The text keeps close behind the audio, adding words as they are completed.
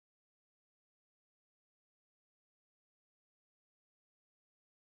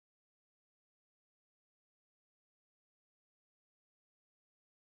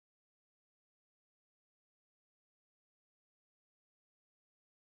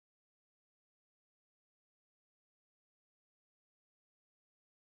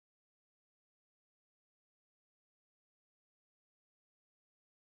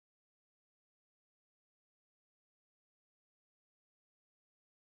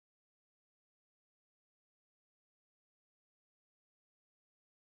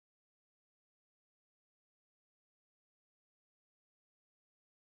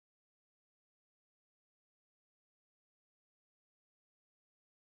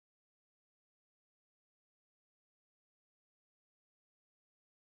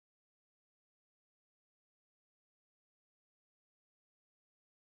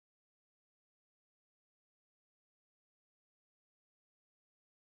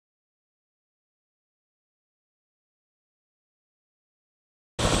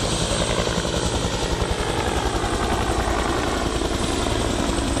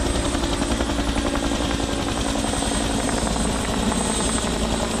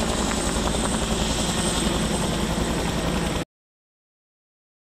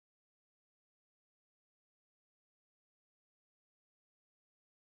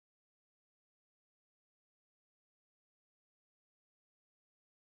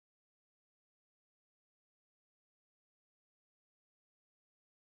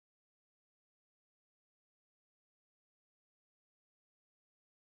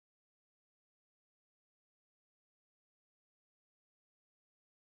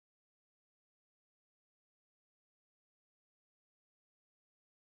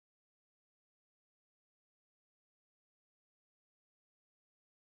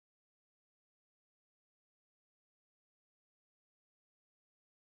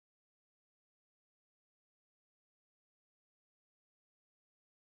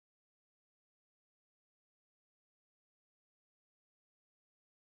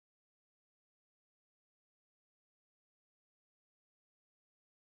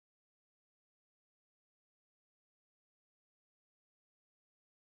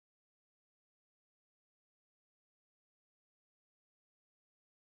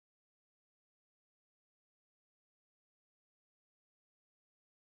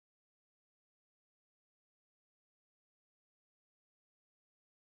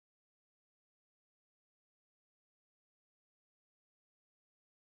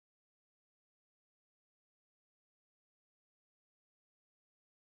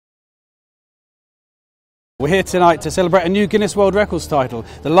We're here tonight to celebrate a new Guinness World Records title,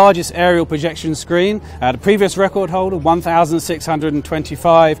 the largest aerial projection screen. The previous record holder,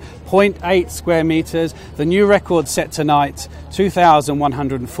 1,625.8 square metres. The new record set tonight,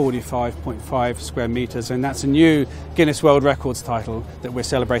 2,145.5 square metres, and that's a new Guinness World Records title that we're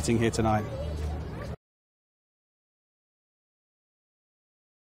celebrating here tonight.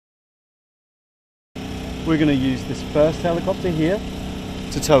 We're going to use this first helicopter here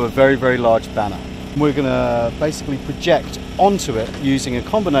to tow a very, very large banner. We're going to basically project onto it using a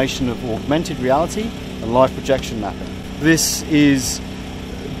combination of augmented reality and live projection mapping. This is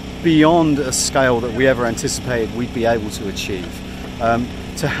beyond a scale that we ever anticipated we'd be able to achieve.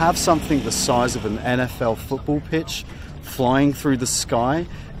 To have something the size of an NFL football pitch flying through the sky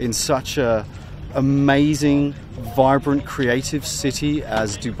in such an amazing, vibrant, creative city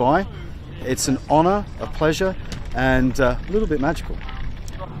as Dubai, it's an honour, a pleasure, and a little bit magical.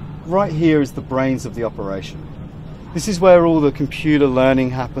 Right here is the brains of the operation. This is where all the computer learning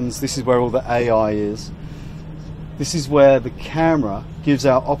happens. This is where all the AI is. This is where the camera gives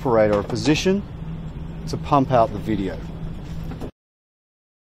our operator a position to pump out the video.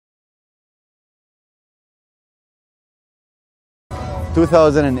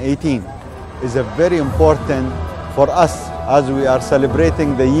 "2018 is a very important for us as we are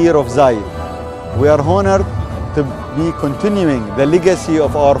celebrating the year of Zaid. We are honored to be continuing the legacy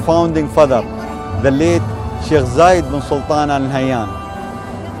of our founding father, the late Sheikh Zaid bin Sultan Al Nahyan,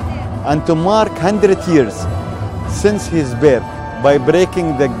 and to mark 100 years since his birth by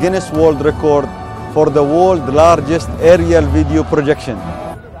breaking the Guinness World Record for the world's largest aerial video projection.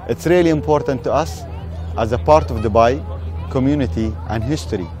 It's really important to us as a part of Dubai community and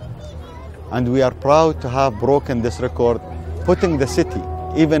history, and we are proud to have broken this record, putting the city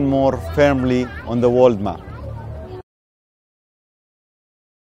even more firmly on the world map.